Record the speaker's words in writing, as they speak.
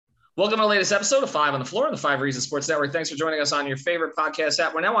Welcome to the latest episode of Five on the Floor on the Five Reasons Sports Network. Thanks for joining us on your favorite podcast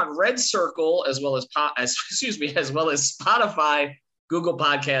app. We're now on Red Circle as well as Spotify, Google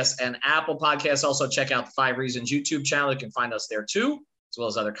Podcasts, and Apple Podcasts. Also, check out the Five Reasons YouTube channel. You can find us there too, as well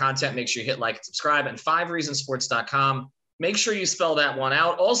as other content. Make sure you hit like and subscribe, and fivereasonsports.com. Make sure you spell that one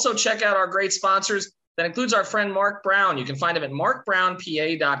out. Also, check out our great sponsors. That includes our friend Mark Brown. You can find him at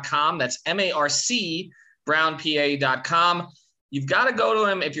markbrownpa.com. That's M-A-R-C, brownpa.com. You've got to go to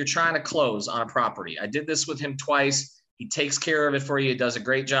him if you're trying to close on a property. I did this with him twice. He takes care of it for you. He does a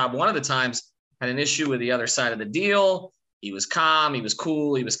great job. One of the times, had an issue with the other side of the deal. He was calm. He was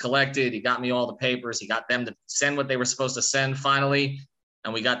cool. He was collected. He got me all the papers. He got them to send what they were supposed to send finally,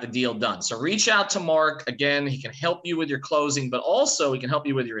 and we got the deal done. So reach out to Mark. Again, he can help you with your closing, but also he can help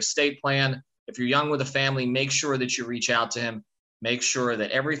you with your estate plan. If you're young with a family, make sure that you reach out to him. Make sure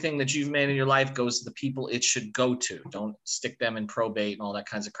that everything that you've made in your life goes to the people it should go to. Don't stick them in probate and all that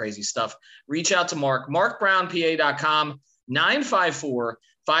kinds of crazy stuff. Reach out to Mark, markbrownpa.com,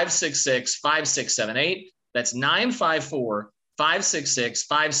 954-566-5678. That's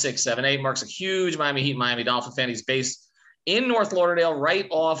 954-566-5678. Mark's a huge Miami Heat, Miami Dolphin fan. He's based in North Lauderdale, right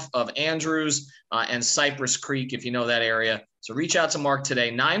off of Andrews and Cypress Creek, if you know that area. So reach out to Mark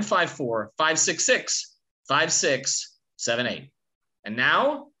today, 954-566-5678. And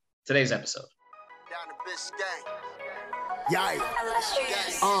now, today's episode. Down to Biscayne.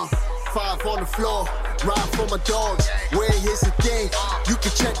 Five on the floor, ride for my dogs. Where here's the thing, you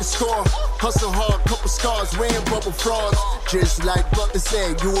can check the score. Hustle hard, couple scars, wearing bubble frogs. Just like Butler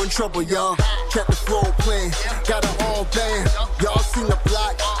said, you in trouble, y'all. Kept the floor playing, got it all band. Y'all seen the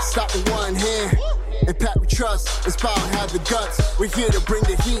block, stop with one hand. And Pat we trust, it's power, have the guts. We're here to bring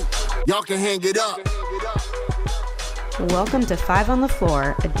the heat, y'all can hang it up. Welcome to Five on the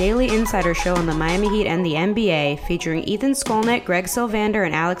Floor, a daily insider show on the Miami Heat and the NBA, featuring Ethan Skolnick, Greg Sylvander,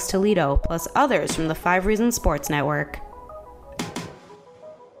 and Alex Toledo, plus others from the Five Reasons Sports Network.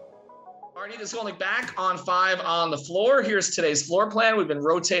 All right, Ethan Skolnick back on Five on the Floor. Here's today's floor plan. We've been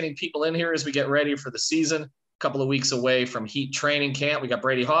rotating people in here as we get ready for the season. A couple of weeks away from Heat training camp. We got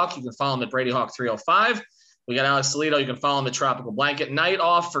Brady Hawk. You can follow him at Brady Hawk 305. We got Alex Toledo. You can follow him at Tropical Blanket. Night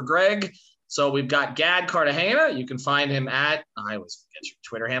off for Greg. So we've got Gad Cartagena. You can find him at, I always forget your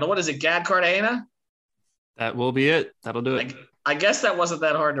Twitter handle. What is it, Gad Cartagena? That will be it. That'll do it. I guess that wasn't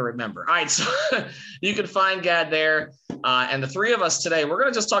that hard to remember. All right, so you can find Gad there. And the three of us today, we're going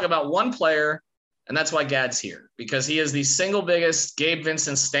to just talk about one player, and that's why Gad's here, because he is the single biggest Gabe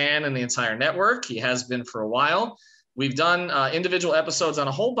Vincent stan in the entire network. He has been for a while. We've done individual episodes on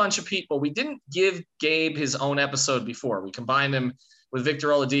a whole bunch of people. We didn't give Gabe his own episode before. We combined him with Victor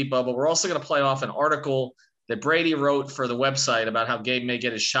Oladipo, but we're also going to play off an article that Brady wrote for the website about how Gabe may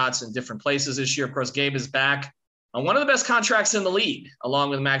get his shots in different places this year. Of course, Gabe is back on one of the best contracts in the league, along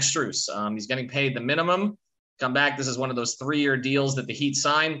with Max Strus. He's getting paid the minimum. Come back. This is one of those 3-year deals that the Heat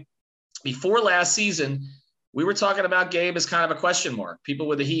signed. Before last season, we were talking about Gabe as kind of a question mark. People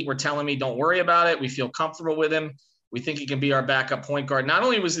with the Heat were telling me, don't worry about it. We feel comfortable with him. We think he can be our backup point guard. Not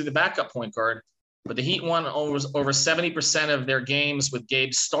only was he the backup point guard, but the Heat won over 70% of their games with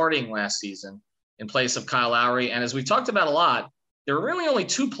Gabe starting last season in place of Kyle Lowry. And as we talked about a lot, there were really only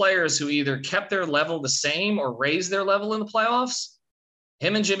 2 players who either kept their level the same or raised their level in the playoffs,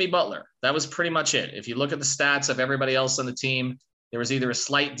 him and Jimmy Butler. That was pretty much it. If you look at the stats of everybody else on the team, there was either a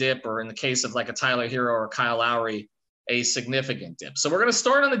slight dip or, in the case of like a Tyler Hero or Kyle Lowry, a significant dip. So we're going to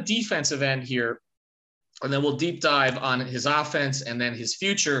start on the defensive end here, and then we'll deep dive on his offense and then his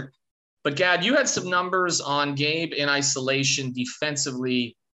future. But, Gad, you had some numbers on Gabe in isolation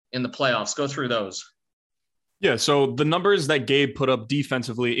defensively in the playoffs. Go through those. Yeah, so the numbers that Gabe put up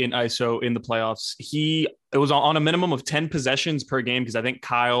defensively in ISO in the playoffs, it was on a minimum of 10 possessions per game, because I think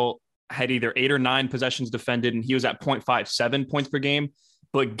Kyle had either 8 or 9 possessions defended, and he was at 0.57 points per game.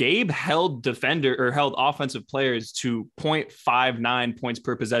 But Gabe held offensive players to 0.59 points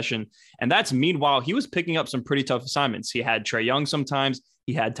per possession. And that's meanwhile, he was picking up some pretty tough assignments. He had Trae Young sometimes.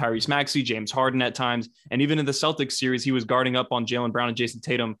 He had Tyrese Maxey, James Harden at times. And even in the Celtics series, he was guarding up on Jaylen Brown and Jason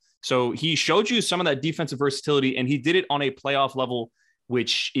Tatum. So he showed you some of that defensive versatility, and he did it on a playoff level,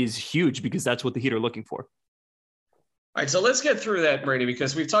 which is huge because that's what the Heat are looking for. All right, so let's get through that, Brady,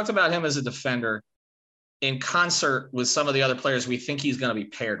 because we've talked about him as a defender in concert with some of the other players we think he's going to be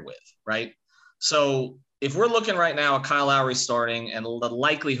paired with, right? So if we're looking right now at Kyle Lowry starting and the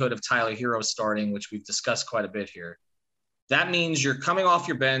likelihood of Tyler Hero starting, which we've discussed quite a bit here, that means you're coming off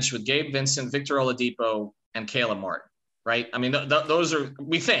your bench with Gabe Vincent, Victor Oladipo, and Caleb Martin, right? I mean, those are,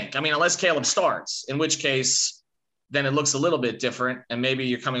 we think, unless Caleb starts, in which case then it looks a little bit different. And maybe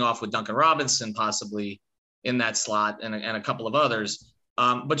you're coming off with Duncan Robinson possibly in that slot and a couple of others.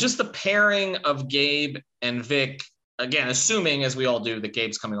 But just the pairing of Gabe and Vic, again, assuming, as we all do, that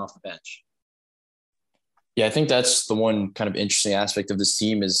Gabe's coming off the bench. Yeah, I think that's the one kind of interesting aspect of this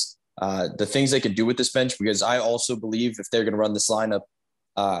team is the things they could do with this bench, because I also believe if they're going to run this lineup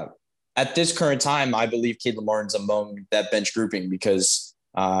at this current time, I believe Caleb Martin's among that bench grouping because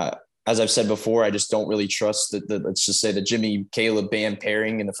as I've said before, I just don't really trust let's just say the Jimmy, Caleb, Bam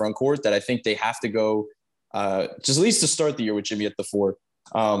pairing in the front court, that I think they have to go just at least to start the year with Jimmy at the 4.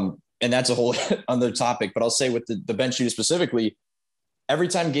 And that's a whole other topic, but I'll say with the bench unit specifically, every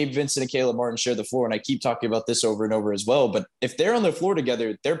time Gabe Vincent and Caleb Martin share the floor, and I keep talking about this over and over as well, but if they're on the floor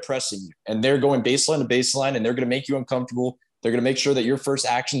together, they're pressing you and they're going baseline to baseline and they're going to make you uncomfortable. They're going to make sure that your first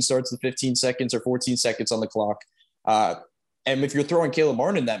action starts with 15 seconds or 14 seconds on the clock. And if you're throwing Caleb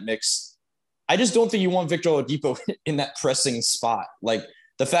Martin in that mix, I just don't think you want Victor Oladipo in that pressing spot. Like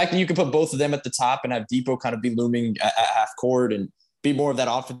the fact that you can put both of them at the top and have Depot kind of be looming at half court and be more of that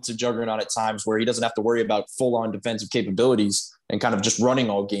offensive juggernaut at times where he doesn't have to worry about full-on defensive capabilities and kind of just running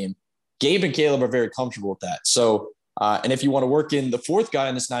all game. Gabe and Caleb are very comfortable with that. So, and if you want to work in the 4th guy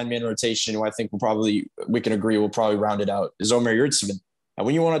in this 9-man rotation, who I think we can agree will probably round it out, is Omer Yurtseven. And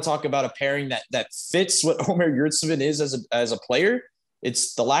when you want to talk about a pairing that fits what Omer Yurtseven is as a player,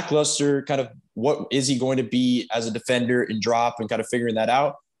 it's the lackluster kind of what is he going to be as a defender and drop and kind of figuring that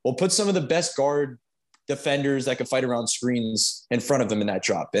out. We'll put some of the best guard defenders that can fight around screens in front of them in that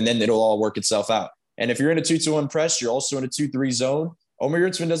drop, and then it'll all work itself out. And if you're in a 2-2-1 press, you're also in a 2-3 zone. Omer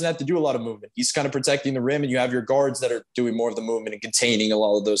Yurtseven doesn't have to do a lot of movement. He's kind of protecting the rim, and you have your guards that are doing more of the movement and containing a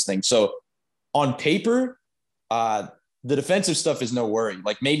lot of those things. So on paper, the defensive stuff is no worry.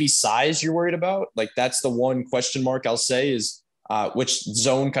 Like maybe size you're worried about. Like that's the one question mark I'll say is which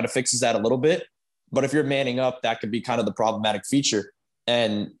zone kind of fixes that a little bit. But if you're manning up, that could be kind of the problematic feature.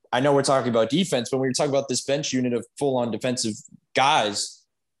 And I know we're talking about defense, but when you're talking about this bench unit of full-on defensive guys,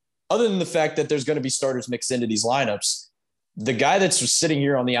 other than the fact that there's going to be starters mixed into these lineups, the guy that's just sitting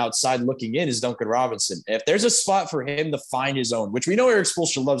here on the outside looking in is Duncan Robinson. If there's a spot for him to find his own, which we know Erik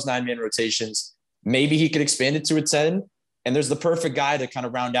Spoelstra loves 9-man rotations, maybe he could expand it to a 10, and there's the perfect guy to kind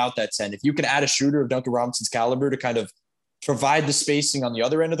of round out that 10. If you can add a shooter of Duncan Robinson's caliber to kind of provide the spacing on the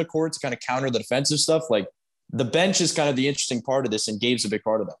other end of the court to kind of counter the defensive stuff, like the bench is kind of the interesting part of this, and Gabe's a big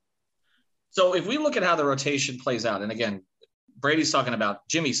part of that. So if we look at how the rotation plays out, and again, Brady's talking about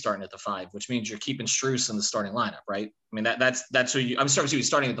Jimmy starting at the 5, which means you're keeping Strus in the starting lineup, right? I mean, that's who I'm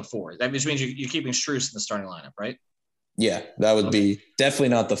starting at the 4. That just means you're keeping Strus in the starting lineup, right? Yeah, that would be definitely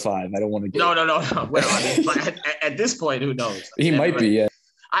not the 5. I don't want to get no. Well, I mean, at this point, who knows? He might be, yeah.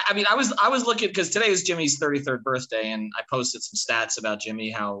 I mean, I was looking because today is Jimmy's 33rd birthday, and I posted some stats about Jimmy.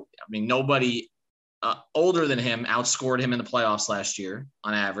 How I mean, nobody older than him outscored him in the playoffs last year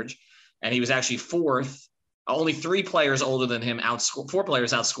on average, and he was actually 4th. Only 3 players older than him 4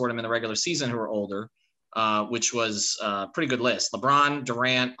 players outscored him in the regular season who were older, which was a pretty good list. LeBron,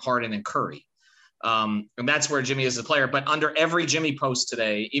 Durant, Harden, and Curry. And that's where Jimmy is a player. But under every Jimmy post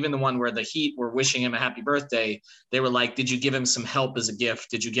today, even the one where the Heat were wishing him a happy birthday, they were like, did you give him some help as a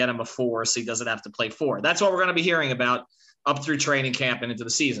gift? Did you get him a 4 so he doesn't have to play 4? That's what we're going to be hearing about up through training camp and into the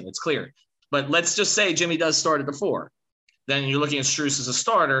season. It's clear. But let's just say Jimmy does start at the 4. Then you're looking at Strus as a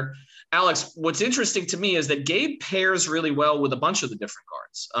starter. Alex, what's interesting to me is that Gabe pairs really well with a bunch of the different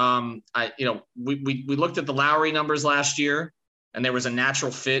guards. We looked at the Lowry numbers last year, and there was a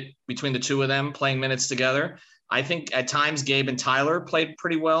natural fit between the two of them playing minutes together. I think at times Gabe and Tyler played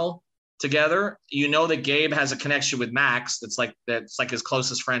pretty well together. You know that Gabe has a connection with Max. That's like his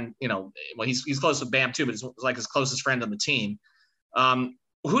closest friend. You know, well, he's close with Bam too, but it's like his closest friend on the team.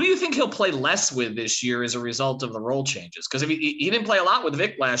 Who do you think he'll play less with this year as a result of the role changes? Because if he didn't play a lot with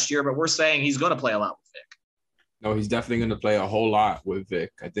Vic last year, but we're saying he's going to play a lot with Vic. No, he's definitely going to play a whole lot with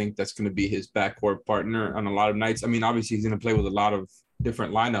Vic. I think that's going to be his backcourt partner on a lot of nights. I mean, obviously he's going to play with a lot of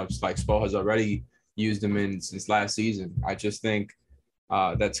different lineups, like Spo has already used him in since last season. I just think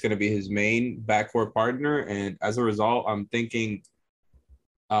that's going to be his main backcourt partner. And as a result, I'm thinking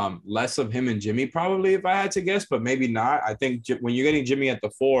less of him and Jimmy probably, if I had to guess, but maybe not. I think when you're getting Jimmy at the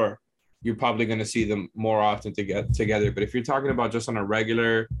 4, you're probably going to see them more often together. But if you're talking about just on a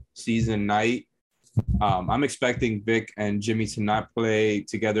regular season night, I'm expecting Vic and Jimmy to not play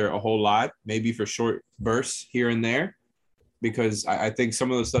together a whole lot, maybe for short bursts here and there, because I think some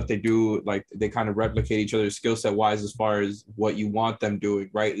of the stuff they do, like they kind of replicate each other's skill set wise as far as what you want them doing,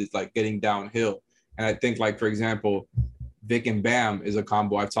 right? It's like getting downhill. And I think, like, for example, Vic and Bam is a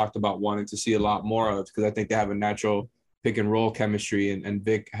combo I've talked about wanting to see a lot more of, because I think they have a natural pick and roll chemistry, and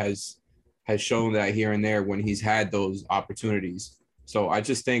Vic has shown that here and there when he's had those opportunities. So I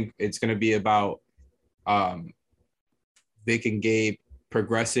just think it's going to be about Vic and Gabe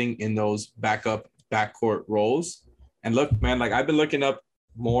progressing in those backcourt roles. And look, man, like I've been looking up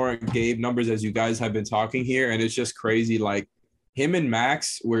more Gabe numbers as you guys have been talking here, and it's just crazy. Like him and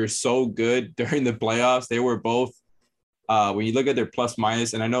Max were so good during the playoffs. They were both when you look at their plus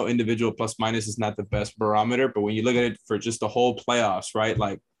minus, and I know individual plus minus is not the best barometer, but when you look at it for just the whole playoffs, right?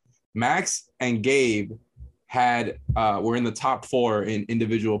 Like Max and Gabe were in the top 4 in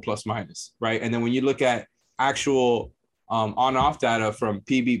individual plus minus, right? And then when you look at actual on-off data from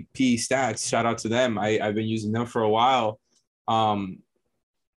PBP stats, shout out to them. I've been using them for a while.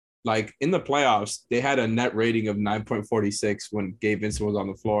 Like in the playoffs, they had a net rating of 9.46 when Gabe Vincent was on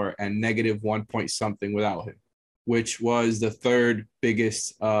the floor and negative 1 point something without him, which was the third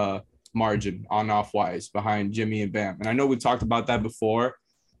biggest margin on-off wise behind Jimmy and Bam. And I know we talked about that before,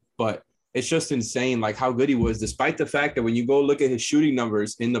 but it's just insane, like how good he was, despite the fact that when you go look at his shooting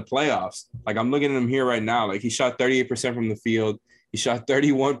numbers in the playoffs, like I'm looking at him here right now, like he shot 38% from the field. He shot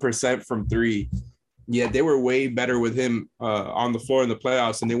 31% from 3. Yeah, they were way better with him on the floor in the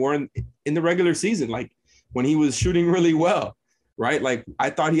playoffs than they were in the regular season, like when he was shooting really well, right? Like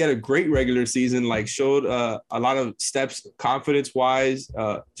I thought he had a great regular season, like showed a lot of steps confidence-wise,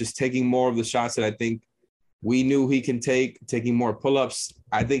 just taking more of the shots that I think we knew he can take, taking more pull-ups.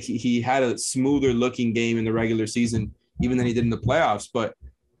 I think he had a smoother looking game in the regular season, even than he did in the playoffs. But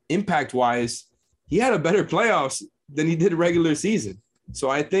impact-wise, he had a better playoffs than he did regular season. So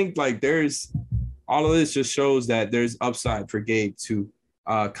I think like all of this just shows that there's upside for Gabe to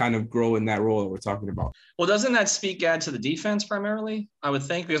kind of grow in that role that we're talking about. Well, doesn't that speak, Gad, to the defense primarily? I would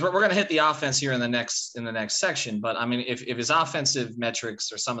think, because we're going to hit the offense here in the next section. But I mean, if his offensive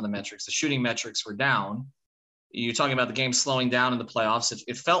metrics or some of the metrics, the shooting metrics were down, you're talking about the game slowing down in the playoffs.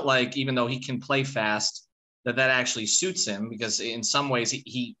 It felt like, even though he can play fast, that actually suits him, because in some ways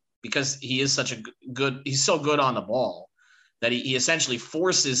because he is such he's so good on the ball that he essentially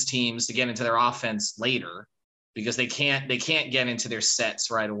forces teams to get into their offense later, because they can't get into their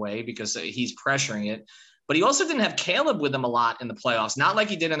sets right away because he's pressuring it. But he also didn't have Caleb with him a lot in the playoffs, not like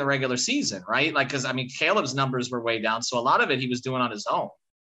he did in the regular season, right? Like, because I mean, Caleb's numbers were way down, so a lot of it he was doing on his own.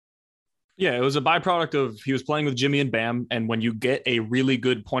 Yeah, it was a byproduct of he was playing with Jimmy and Bam. And when you get a really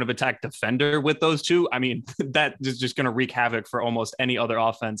good point of attack defender with those two, I mean, that is just going to wreak havoc for almost any other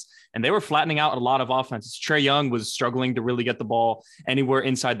offense. And they were flattening out a lot of offenses. Trae Young was struggling to really get the ball anywhere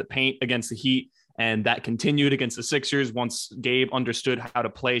inside the paint against the Heat. And that continued against the Sixers once Gabe understood how to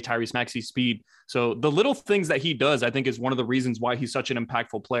play Tyrese Maxey's speed. So the little things that he does, I think, is one of the reasons why he's such an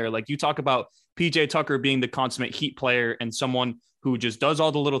impactful player. Like you talk about PJ Tucker being the consummate Heat player and someone who just does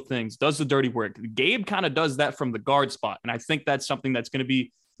all the little things, does the dirty work. Gabe kind of does that from the guard spot. And I think that's something that's going to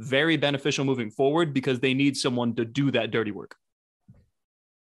be very beneficial moving forward, because they need someone to do that dirty work.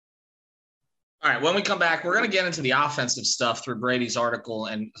 All right, when we come back, we're going to get into the offensive stuff through Brady's article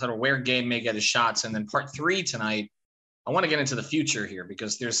and sort of where Gabe may get his shots. And then part 3 tonight, I want to get into the future here,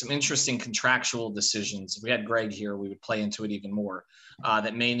 because there's some interesting contractual decisions. If we had Greg here, we would play into it even more,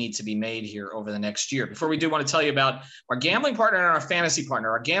 that may need to be made here over the next year. Before we do, want to tell you about our gambling partner and our fantasy partner.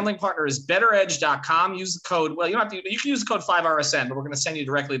 Our gambling partner is betteredge.com. Use the code. Well, you can use the code 5RSN, but we're going to send you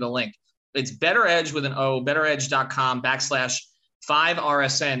directly the link. It's BetterEdge with an O,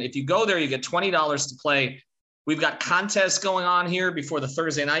 betteredge.com/5RSN. If you go there, you get $20 to play. We've got contests going on here before the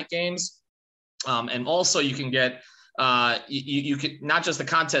Thursday night games. And also you can get, you can not just the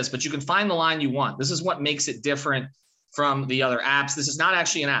contest, but you can find the line you want. This is what makes it different from the other apps. This is not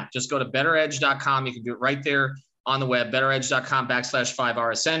actually an app. Just go to betteredge.com. You can do it right there on the web,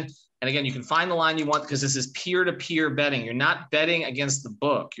 betteredge.com/5RSN. And again, you can find the line you want, because this is peer-to-peer betting. You're not betting against the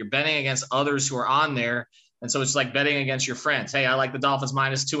book. You're betting against others who are on there. And so it's like betting against your friends. Hey, I like the Dolphins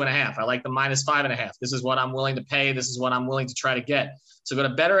 -2.5. I like the -5.5. This is what I'm willing to pay. This is what I'm willing to try to get. So go to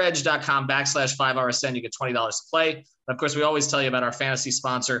betteredge.com/5RSN. You get $20 to play. And of course, we always tell you about our fantasy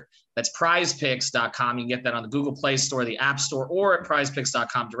sponsor. That's prizepicks.com. You can get that on the Google Play Store, the App Store, or at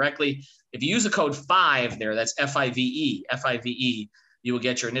prizepicks.com directly. If you use the code 5 there, that's FIVE, you will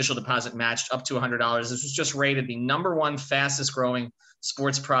get your initial deposit matched up to $100. This was just rated the #1 fastest growing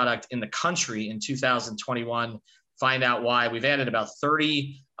sports product in the country in 2021. Find out why. We've added about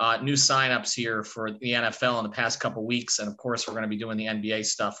 30 new signups here for the NFL in the past couple weeks. And of course, we're going to be doing the NBA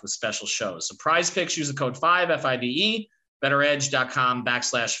stuff with special shows. So Prize Picks, use the code 5, FIVE,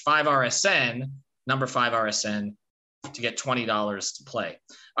 betteredge.com/5RSN, #5RSN, to get $20 to play.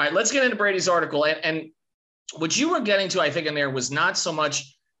 All right, let's get into Brady's article. And what you were getting to, I think, in there was not so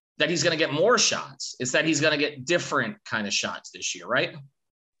much that he's going to get more shots. It's that he's going to get different kind of shots this year, right?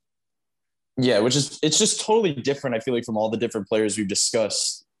 Yeah, it's just totally different, I feel like, from all the different players we've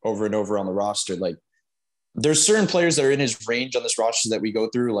discussed over and over on the roster. Like, there's certain players that are in his range on this roster that we go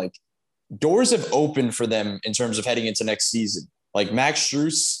through. Like, doors have opened for them in terms of heading into next season. Like, Max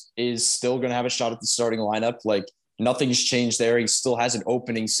Strus is still going to have a shot at the starting lineup. Like, nothing's changed there. He still has an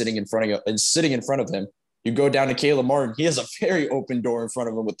opening sitting in front of him. You go down to Caleb Martin. He has a very open door in front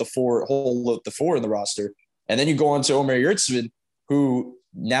of him with the four in the roster. And then you go on to Omer Yurtseven, who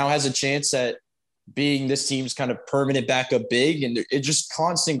now has a chance at being this team's kind of permanent backup big. And it's just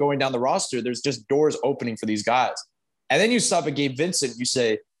constant going down the roster. There's just doors opening for these guys. And then you stop at Gabe Vincent. You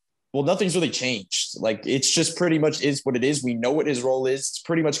say, well, nothing's really changed. Like, it's just pretty much is what it is. We know what his role is. It's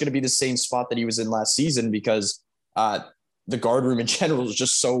pretty much going to be the same spot that he was in last season because the guard room in general is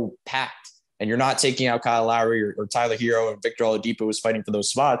just so packed. And you're not taking out Kyle Lowry or Tyler Hero, and Victor Oladipo was fighting for those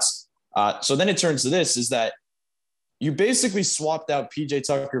spots. So then it turns to this, is that you basically swapped out PJ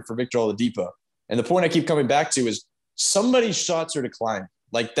Tucker for Victor Oladipo. And the point I keep coming back to is somebody's shots are declining.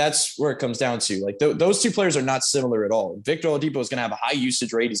 Like, that's where it comes down to. Like, those two players are not similar at all. Victor Oladipo is going to have a high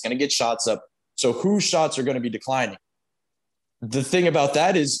usage rate. He's going to get shots up. So whose shots are going to be declining? The thing about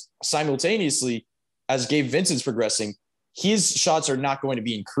that is simultaneously, as Gabe Vincent's progressing, his shots are not going to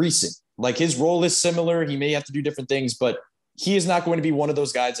be increasing. Like, his role is similar. He may have to do different things, but he is not going to be one of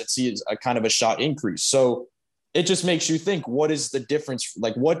those guys that sees a kind of a shot increase. So it just makes you think, what is the difference?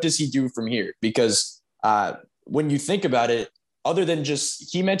 Like, what does he do from here? Because when you think about it, other than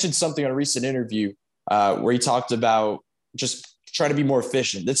just, he mentioned something on a recent interview where he talked about just trying to be more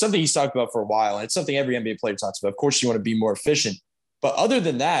efficient. That's something he's talked about for a while. And it's something every NBA player talks about. Of course, you want to be more efficient. But other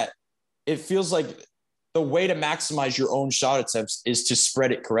than that, it feels like the way to maximize your own shot attempts is to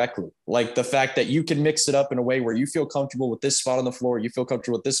spread it correctly. Like, the fact that you can mix it up in a way where you feel comfortable with this spot on the floor, you feel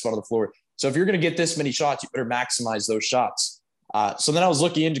comfortable with this spot on the floor. So if you're going to get this many shots, you better maximize those shots. So then I was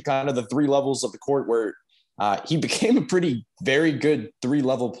looking into kind of the three levels of the court where he became a very good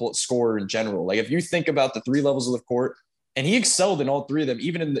three-level scorer in general. Like, if you think about the three levels of the court, and he excelled in all three of them,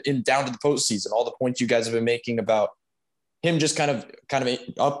 even in down to the postseason, all the points you guys have been making about him just kind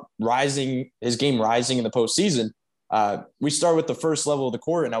of rising, his game rising in the postseason. We start with the first level of the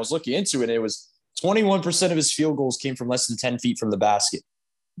court, and I was looking into it, and it was 21% of his field goals came from less than 10 feet from the basket.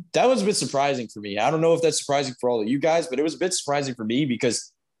 That was a bit surprising for me. I don't know if that's surprising for all of you guys, but it was a bit surprising for me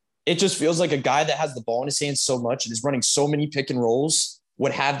because it just feels like a guy that has the ball in his hands so much and is running so many pick and rolls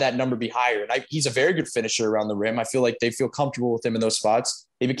would have that number be higher. And he's a very good finisher around the rim. I feel like they feel comfortable with him in those spots.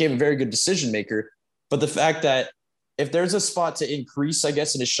 He became a very good decision maker. But the fact that if there's a spot to increase, I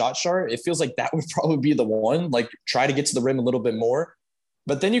guess, in his shot chart, it feels like that would probably be the one, like, try to get to the rim a little bit more.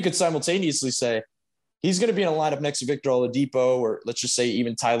 But then you could simultaneously say he's going to be in a lineup next to Victor Oladipo, or let's just say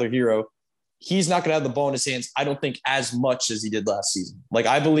even Tyler Hero. He's not going to have the ball in his hands, I don't think, as much as he did last season. Like,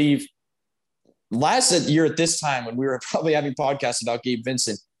 I believe last year at this time, when we were probably having podcasts about Gabe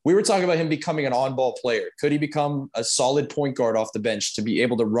Vincent, we were talking about him becoming an on-ball player. Could he become a solid point guard off the bench to be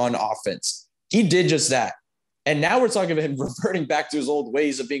able to run offense? He did just that. And now we're talking about him reverting back to his old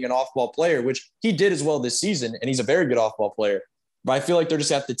ways of being an off-ball player, which he did as well this season, and he's a very good off-ball player. But I feel like they're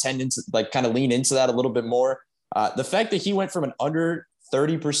just have to tend into, like, kind of lean into that a little bit more. The fact that he went from an under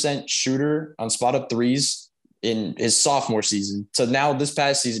 30% shooter on spot-up threes in his sophomore season to now this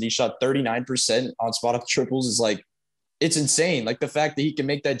past season, he shot 39% on spot-up triples is, like, it's insane. Like, the fact that he can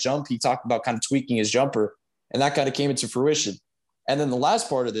make that jump, he talked about kind of tweaking his jumper, and that kind of came into fruition. And then the last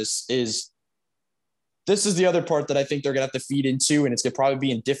part of this is the other part that I think they're going to have to feed into, and it's going to probably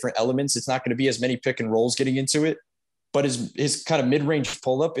be in different elements. It's not going to be as many pick and rolls getting into it, but his kind of mid-range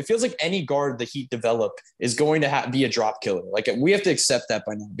pull-up, it feels like any guard the Heat develop is going to be a drop killer. Like, we have to accept that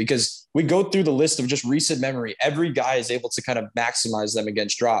by now because we go through the list of just recent memory. Every guy is able to kind of maximize them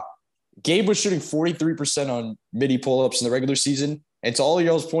against drop. Gabe was shooting 43% on midi pull-ups in the regular season. And to all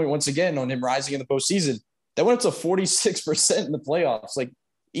y'all's point, once again, on him rising in the postseason, that went up to 46% in the playoffs. Like,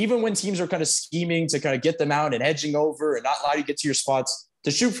 even when teams are kind of scheming to kind of get them out and hedging over and not allow you to get to your spots,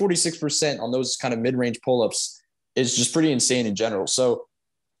 to shoot 46% on those kind of mid-range pull-ups is just pretty insane in general. So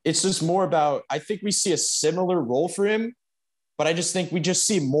it's just more about, I think we see a similar role for him, but I just think we just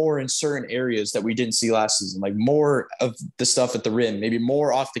see more in certain areas that we didn't see last season, like more of the stuff at the rim, maybe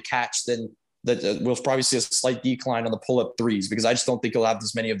more off the catch than that. We'll probably see a slight decline on the pull-up threes because I just don't think he'll have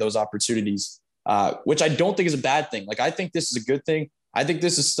as many of those opportunities, which I don't think is a bad thing. Like, I think this is a good thing. I think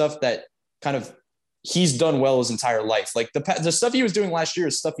this is stuff that kind of he's done well his entire life. Like, the stuff he was doing last year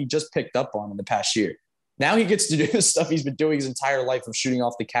is stuff he just picked up on in the past year. Now he gets to do the stuff he's been doing his entire life of shooting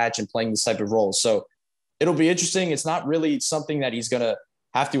off the catch and playing this type of role. So it'll be interesting. It's not really something that he's going to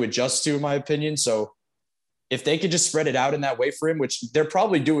have to adjust to, in my opinion. So if they could just spread it out in that way for him, which they're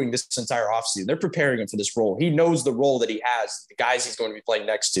probably doing this entire offseason, they're preparing him for this role. He knows the role that he has, the guys he's going to be playing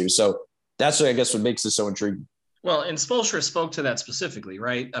next to. So that's what I guess what makes this so intriguing. Well, and Spoelstra spoke to that specifically,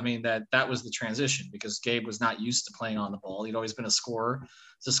 right? I mean, that was the transition because Gabe was not used to playing on the ball. He'd always been a scorer.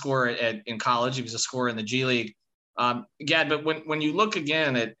 He's a scorer in college. He was a scorer in the G League. Gad, but when you look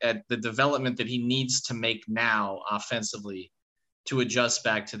again at the development that he needs to make now offensively to adjust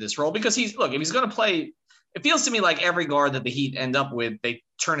back to this role, because if he's going to play, it feels to me like every guard that the Heat end up with, they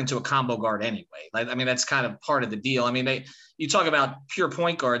turn into a combo guard anyway. Like, I mean, that's kind of part of the deal. I mean, you talk about pure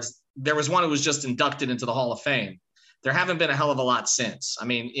point guards. There was one who was just inducted into the Hall of Fame. There haven't been a hell of a lot since. I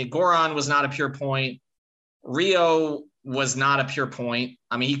mean, Goran was not a pure point. Rio was not a pure point.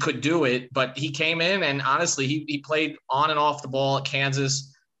 I mean, he could do it, but he came in and honestly, he played on and off the ball at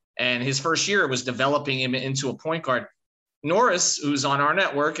Kansas. And his first year was developing him into a point guard. Norris, who's on our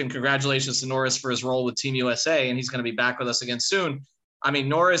network, and congratulations to Norris for his role with Team USA, and he's going to be back with us again soon. I mean,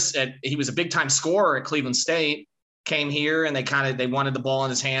 Norris, he was a big-time scorer at Cleveland State, came here, and they wanted the ball in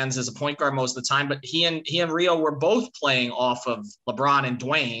his hands as a point guard most of the time. But he and Rio were both playing off of LeBron and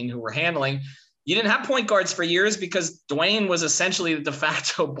Dwayne, who were handling. You didn't have point guards for years because Dwayne was essentially the de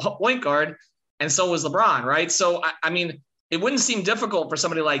facto point guard, and so was LeBron, right? So, I mean, it wouldn't seem difficult for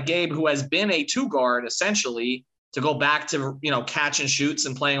somebody like Gabe, who has been a two guard essentially, to go back to, catch and shoots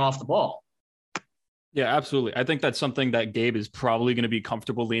and playing off the ball. Yeah, absolutely. I think that's something that Gabe is probably going to be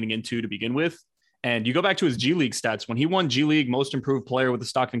comfortable leaning into to begin with. And you go back to his G League stats. When he won G League Most Improved Player with the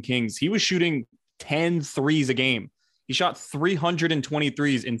Stockton Kings, he was shooting 10 threes a game. He shot 320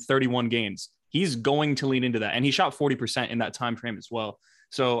 threes in 31 games. He's going to lean into that. And he shot 40% in that time frame as well.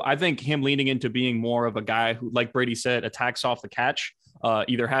 So I think him leaning into being more of a guy who, like Brady said, attacks off the catch,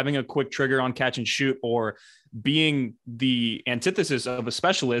 either having a quick trigger on catch and shoot or being the antithesis of a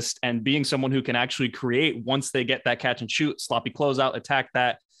specialist and being someone who can actually create once they get that catch and shoot, sloppy closeout, attack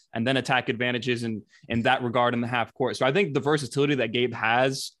that, and then attack advantages in that regard in the half court. So I think the versatility that Gabe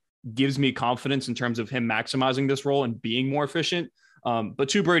has gives me confidence in terms of him maximizing this role and being more efficient. But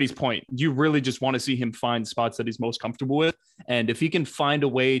to Brady's point, you really just want to see him find spots that he's most comfortable with. And if he can find a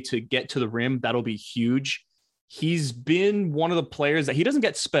way to get to the rim, that'll be huge. He's been one of the players that he doesn't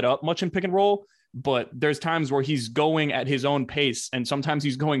get sped up much in pick and roll, but there's times where he's going at his own pace. And sometimes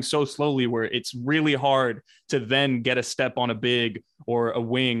he's going so slowly where it's really hard to then get a step on a big or a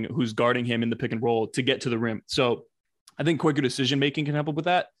wing who's guarding him in the pick and roll to get to the rim. So I think quicker decision-making can help with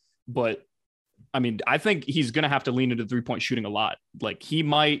that. But I mean, I think he's going to have to lean into 3-point shooting a lot. Like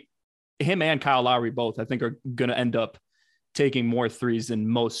him and Kyle Lowry both, I think, are going to end up taking more threes than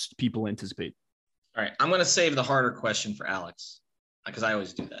most people anticipate. All right. I'm going to save the harder question for Alex because I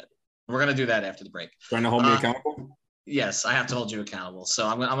always do that. We're going to do that after the break. Trying to hold me accountable? Yes, I have to hold you accountable. So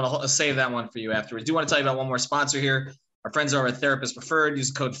I'm going to save that one for you afterwards. I do want to tell you about one more sponsor here. Our friends over at Therapist Preferred.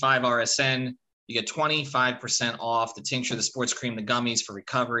 Use the code 5RSN. You get 25% off the tincture, the sports cream, the gummies for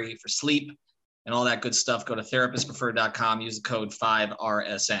recovery, for sleep, and all that good stuff. Go to therapistpreferred.com. Use the code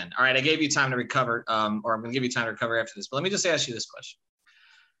 5RSN. All right, I gave you time to recover, or I'm going to give you time to recover after this. But let me just ask you this question.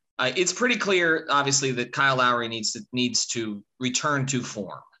 It's pretty clear, obviously, that Kyle Lowry needs to return to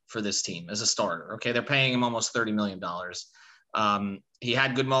form for this team as a starter. Okay, they're paying him almost $30 million. He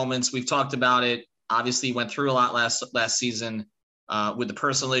had good moments. We've talked about it. Obviously, he went through a lot last season with the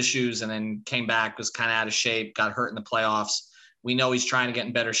personal issues and then came back, was kind of out of shape, got hurt in the playoffs. We know he's trying to get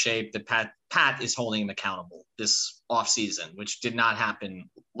in better shape. That Pat is holding him accountable this offseason, which did not happen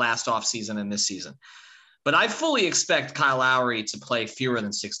last offseason and this season. But I fully expect Kyle Lowry to play fewer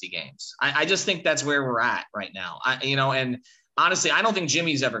than 60 games. I just think that's where we're at right now. And honestly, I don't think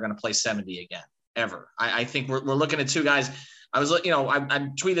Jimmy's ever going to play 70 again, ever. I think we're looking at two guys. I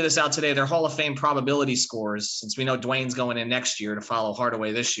tweeted this out today. Their Hall of Fame probability scores, since we know Dwayne's going in next year to follow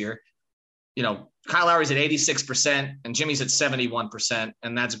Hardaway this year. Kyle Lowry's at 86% and Jimmy's at 71%,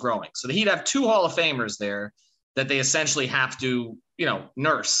 and that's growing. So the Heat have two Hall of Famers there that they essentially have to,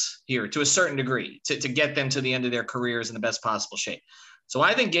 nurse here to a certain degree to get them to the end of their careers in the best possible shape. So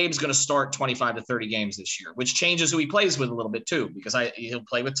I think Gabe's going to start 25 to 30 games this year, which changes who he plays with a little bit too, because he'll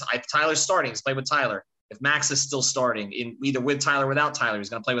play with Tyler's starting. He's played with Tyler. If Max is still starting, either with Tyler or without Tyler,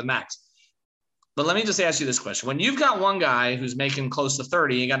 he's going to play with Max. But let me just ask you this question. When you've got one guy who's making close to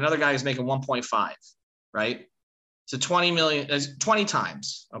 30, you got another guy who's making 1.5, right? So 20 million, 20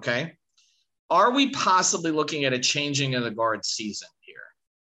 times, okay? Are we possibly looking at a changing of the guard season here?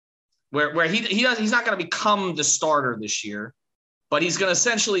 Where he's not going to become the starter this year, but he's going to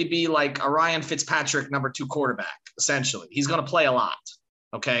essentially be like a Ryan Fitzpatrick number 2 quarterback, essentially. He's going to play a lot,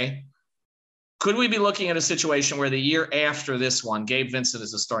 okay? Could we be looking at a situation where the year after this one, Gabe Vincent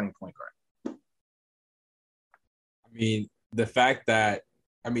is the starting point guard? I mean, the fact that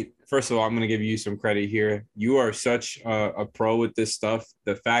I mean, first of all, I'm going to give you some credit here. You are such a pro with this stuff.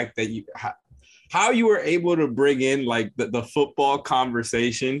 The fact that how you were able to bring in like the football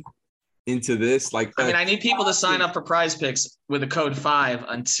conversation into this, like, I mean, I need people to sign up for Prize Picks with the code 5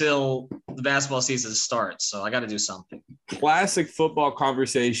 until the basketball season starts. So I got to do something. Classic football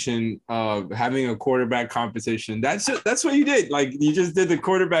conversation of having a quarterback competition. That's what you did. Like, you just did the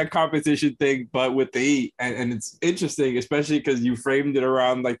quarterback competition thing, but with the Heat. And it's interesting, especially because you framed it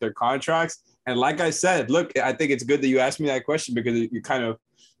around like their contracts. And like I said, look, I think it's good that you asked me that question because you're kind of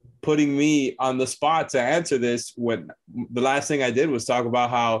putting me on the spot to answer this. When the last thing I did was talk about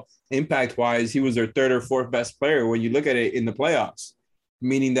how impact-wise, he was their third or fourth best player when you look at it in the playoffs,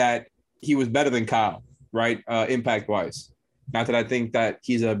 meaning that he was better than Kyle, right? Impact-wise. Not that I think that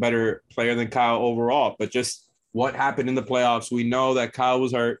he's a better player than Kyle overall, but just what happened in the playoffs. We know that Kyle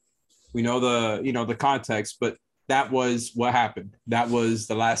was hurt. We know the context, but that was what happened. That was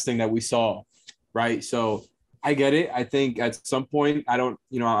the last thing that we saw, right? So I get it. I think at some point, I don't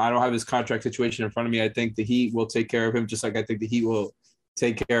have his contract situation in front of me. I think the Heat will take care of him, just like I think the Heat will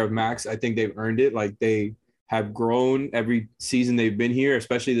take care of Max. I think they've earned it. Like, they have grown every season they've been here,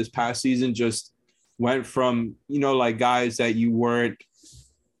 especially this past season. Just went from, like guys that you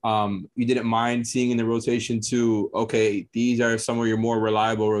didn't mind seeing in the rotation to, okay, these are some of your more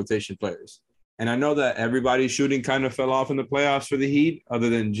reliable rotation players. And I know that everybody's shooting kind of fell off in the playoffs for the Heat, other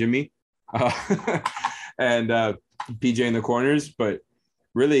than Jimmy and PJ in the corners. But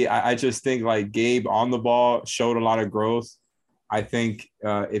really, I just think like Gabe on the ball showed a lot of growth. I think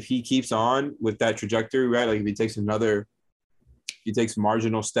if he keeps on with that trajectory, right, like if he takes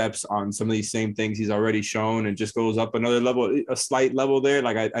marginal steps on some of these same things he's already shown and just goes up another level, a slight level there,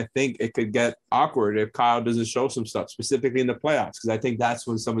 like I think it could get awkward if Kyle doesn't show some stuff, specifically in the playoffs, because I think that's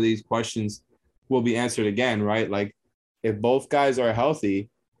when some of these questions will be answered again, right? Like, if both guys are healthy,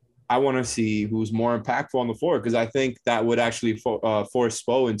 I want to see who's more impactful on the floor, because I think that would actually force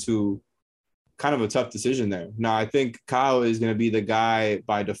Spo into kind of a tough decision there. Now, I think Kyle is going to be the guy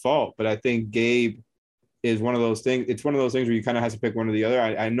by default, but I think Gabe is one of those things. It's one of those things where you kind of have to pick one or the other.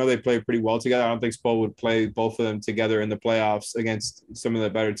 I know they play pretty well together. I don't think Spo would play both of them together in the playoffs against some of the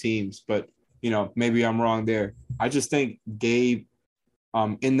better teams, but maybe I'm wrong there. I just think Gabe,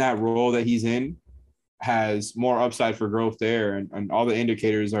 in that role that he's in, has more upside for growth there, and all the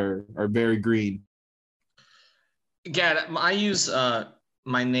indicators are very green. Gad, I use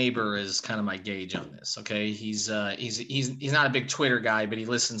my neighbor is kind of my gauge on this. Okay. He's not a big Twitter guy, but he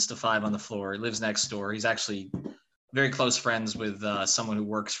listens to 5 on the Floor. He lives next door. He's actually very close friends with someone who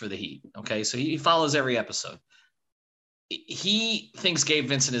works for the Heat. Okay. So he follows every episode. He thinks Gabe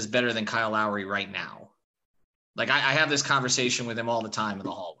Vincent is better than Kyle Lowry right now. Like, I have this conversation with him all the time in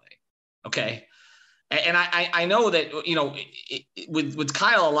the hallway. Okay. And I know that, with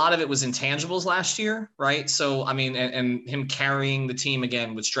Kyle, a lot of it was intangibles last year, right? So, I mean, and him carrying the team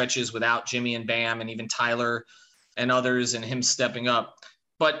again with stretches without Jimmy and Bam and even Tyler and others, and him stepping up.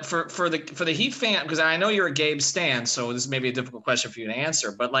 But for the Heat fan, because I know you're a Gabe stan, so this may be a difficult question for you to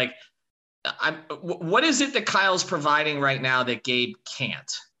answer, but like, what is it that Kyle's providing right now that Gabe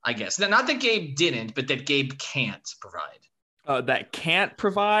can't, I guess? Not that Gabe didn't, but that Gabe can't provide. That can't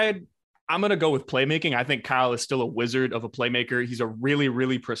provide? I'm going to go with playmaking. I think Kyle is still a wizard of a playmaker. He's a really,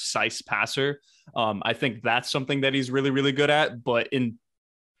 really precise passer. I think that's something that he's really, really good at. But in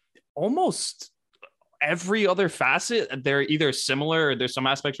almost every other facet, they're either similar, or there's some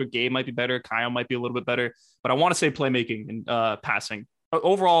aspects where Gabe might be better, Kyle might be a little bit better. But I want to say playmaking and passing.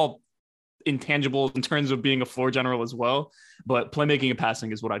 Overall, intangibles in terms of being a floor general as well. But playmaking and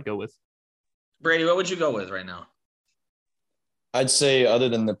passing is what I'd go with. Brady, what would you go with right now? I'd say, other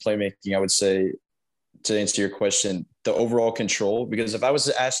than the playmaking, I would say, to answer your question, the overall control. Because if I was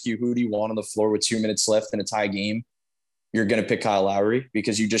to ask you, who do you want on the floor with 2 minutes left in a tie game, you're going to pick Kyle Lowry,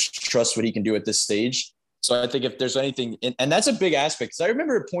 because you just trust what he can do at this stage. So I think if there's anything, and that's a big aspect, because I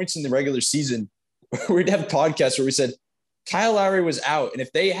remember at points in the regular season, we'd have podcasts where we said Kyle Lowry was out, and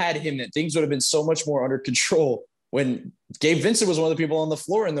if they had him, that things would have been so much more under control, when Gabe Vincent was one of the people on the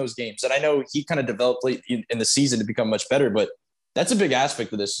floor in those games. And I know he kind of developed late in the season to become much better, but that's a big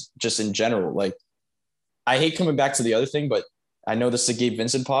aspect of this just in general. Like, I hate coming back to the other thing, but I know this is a Gabe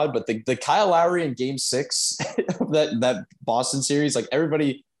Vincent pod, but the Kyle Lowry in game 6 of that Boston series, like,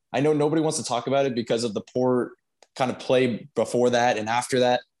 everybody, I know nobody wants to talk about it because of the poor kind of play before that and after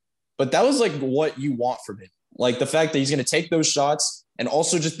that, but that was like what you want from him. Like, the fact that he's going to take those shots and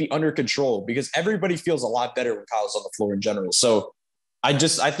also just be under control, because everybody feels a lot better when Kyle's on the floor in general. So I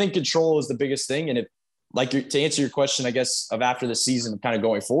think control is the biggest thing. And to answer your question, I guess, of after the season kind of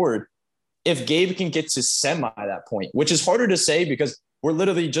going forward, if Gabe can get to semi that point, which is harder to say because we're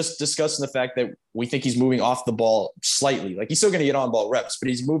literally just discussing the fact that we think he's moving off the ball slightly. Like, he's still going to get on ball reps, but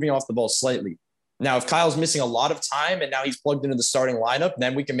he's moving off the ball slightly. Now, if Kyle's missing a lot of time and now he's plugged into the starting lineup,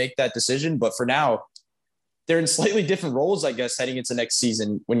 then we can make that decision. But for now, they're in slightly different roles, I guess, heading into next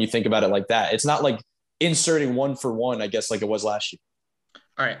season when you think about it like that. It's not like inserting one for one, I guess, like it was last year.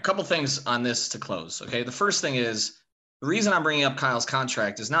 All right, a couple things on this to close, okay? The first thing is, the reason I'm bringing up Kyle's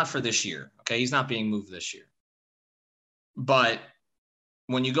contract is not for this year, okay? He's not being moved this year. But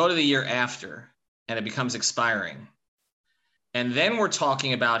when you go to the year after and it becomes expiring, and then we're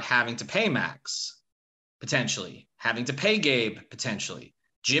talking about having to pay Max, potentially, having to pay Gabe, potentially,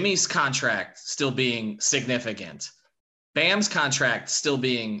 Jimmy's contract still being significant, Bam's contract still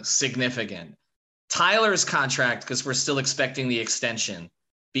being significant, Tyler's contract, because we're still expecting the extension,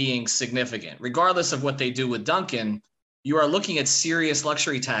 being significant. Regardless of what they do with Duncan, you are looking at serious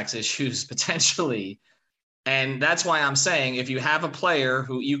luxury tax issues potentially. And that's why I'm saying, if you have a player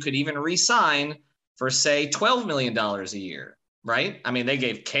who you could even re-sign for, say, $12 million a year, right? I mean, they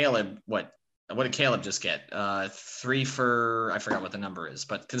gave Caleb, what did Caleb just get? 3 for, I forgot what the number is,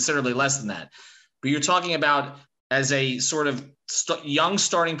 but considerably less than that. But you're talking about, as a sort of young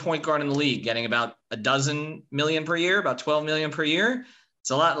starting point guard in the league, getting about $12 million per year, about $12 million per year. It's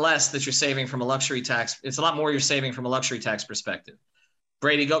a lot less that you're saving from a luxury tax. It's a lot more you're saving from a luxury tax perspective.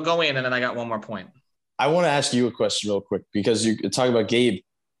 Brady, go in, and then I got one more point. I want to ask you a question real quick, because you're talking about Gabe.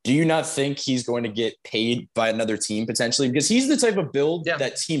 Do you not think he's going to get paid by another team potentially? Because he's the type of build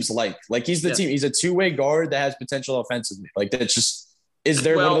that teams like. Like, he's the team. He's a two-way guard that has potential offensively. Like, that's just – is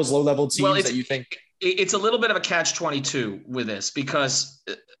there one of those low-level teams that you think – It's a little bit of a catch-22 with this, because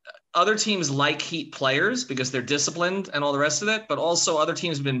other teams like Heat players because they're disciplined and all the rest of it, but also other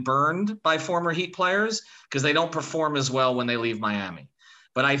teams have been burned by former Heat players because they don't perform as well when they leave Miami.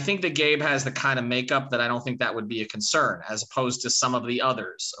 But I think that Gabe has the kind of makeup that I don't think that would be a concern, as opposed to some of the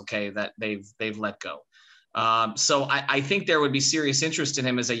others, okay, that they've let go. So I think there would be serious interest in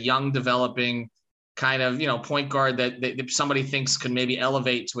him as a young, developing kind of, point guard that somebody thinks could maybe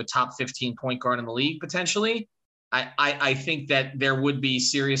elevate to a top 15 point guard in the league potentially. I think that there would be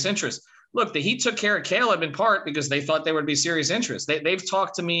serious interest. Look, the Heat took care of Caleb in part because they thought there would be serious interest. They've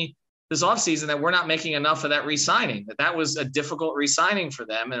talked to me this offseason that we're not making enough of that re-signing, that was a difficult re-signing for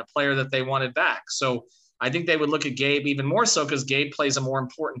them and a player that they wanted back. So I think they would look at Gabe even more so, because Gabe plays a more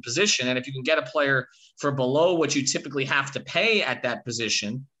important position. And if you can get a player for below what you typically have to pay at that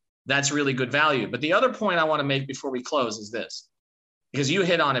position, that's really good value. But the other point I want to make before we close is this, because you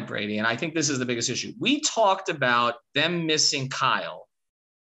hit on it, Brady, and I think this is the biggest issue. We talked about them missing Kyle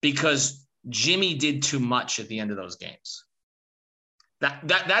because Jimmy did too much at the end of those games.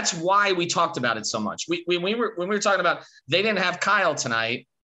 That's why we talked about it so much. When we were talking about they didn't have Kyle tonight,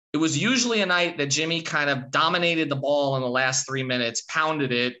 it was usually a night that Jimmy kind of dominated the ball in the last 3 minutes,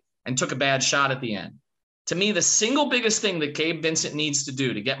 pounded it, and took a bad shot at the end. To me, the single biggest thing that Gabe Vincent needs to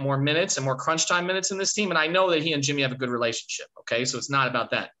do to get more minutes and more crunch time minutes in this team, and I know that he and Jimmy have a good relationship, okay? So it's not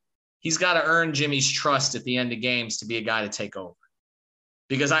about that. He's got to earn Jimmy's trust at the end of games to be a guy to take over.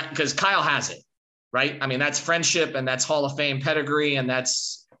 Because Kyle has it, right? I mean, that's friendship and that's Hall of Fame pedigree, and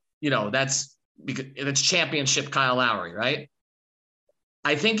that's championship Kyle Lowry, right?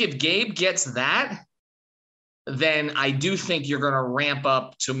 I think if Gabe gets that, then I do think you're going to ramp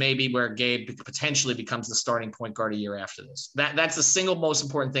up to maybe where Gabe potentially becomes the starting point guard a year after this. That's the single most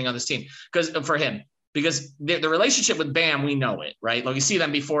important thing on this team for him, because the relationship with Bam, we know it, right? Like, you see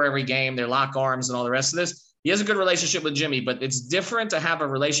them before every game, they lock arms and all the rest of this. He has a good relationship with Jimmy, but it's different to have a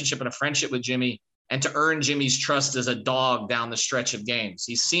relationship and a friendship with Jimmy and to earn Jimmy's trust as a dog down the stretch of games.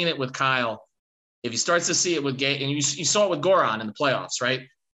 He's seen it with Kyle. If he starts to see it with Gabe, and you saw it with Goran in the playoffs, right?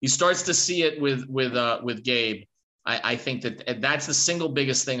 He starts to see it with Gabe. I think that's the single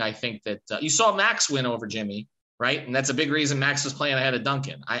biggest thing. I think that you saw Max win over Jimmy, right? And that's a big reason Max was playing ahead of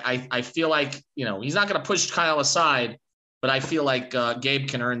Duncan. I feel like, he's not going to push Kyle aside, but I feel like Gabe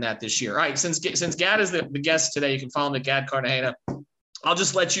can earn that this year. All right, since Gad is the guest today, you can follow him at Gad Cartagena. I'll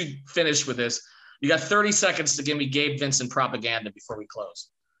just let you finish with this. You got 30 seconds to give me Gabe Vincent propaganda before we close.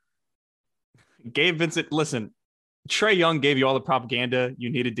 Gabe Vincent, listen, Trae Young gave you all the propaganda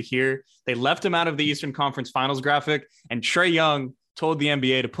you needed to hear. They left him out of the Eastern Conference Finals graphic, and Trae Young told the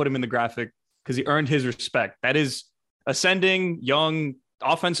NBA to put him in the graphic because he earned his respect. That is ascending young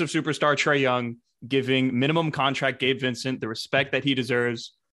offensive superstar Trae Young giving minimum contract Gabe Vincent the respect that he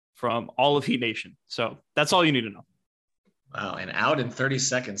deserves from all of Heat Nation. So that's all you need to know. Wow, and out in 30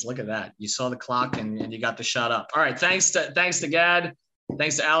 seconds. Look at that. You saw the clock and you got the shot up. All right, thanks to Gad.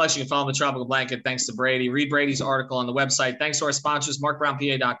 Thanks to Alex. You can follow him at Tropical Blanket. Thanks to Brady. Read Brady's article on the website. Thanks to our sponsors,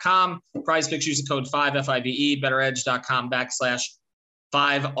 markbrownpa.com. Prize Picks, use the code 5FIVE, betteredge.com/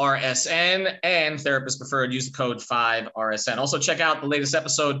 5RSN, and Therapist Preferred, use the code 5RSN. Also, check out the latest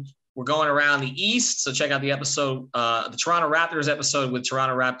episode. We're going around the East, so check out the episode, the Toronto Raptors episode with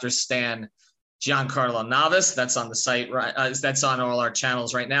Toronto Raptors stan Giancarlo Navas. That's on the site, right? That's on all our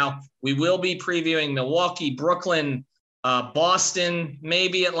channels right now. We will be previewing Milwaukee, Brooklyn, Boston,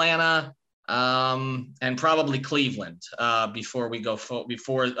 maybe Atlanta, and probably Cleveland before we go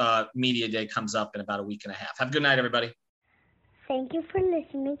before Media Day comes up in about a week and a half. Have a good night, everybody. Thank you for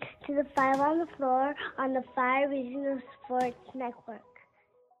listening to the Five on the Floor on the Five Regional Sports Network.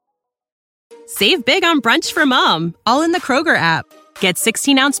 Save big on brunch for mom, all in the Kroger app. Get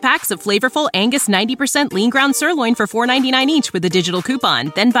 16-ounce packs of flavorful Angus 90% lean ground sirloin for $4.99 each with a digital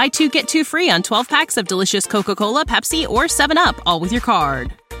coupon. Then buy 2, get 2 free on 12 packs of delicious Coca-Cola, Pepsi, or 7-Up, all with your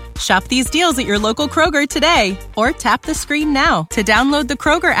card. Shop these deals at your local Kroger today, or tap the screen now to download the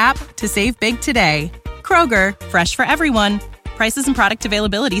Kroger app to save big today. Kroger, fresh for everyone. Prices and product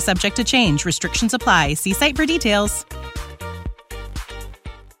availability subject to change. Restrictions apply. See site for details.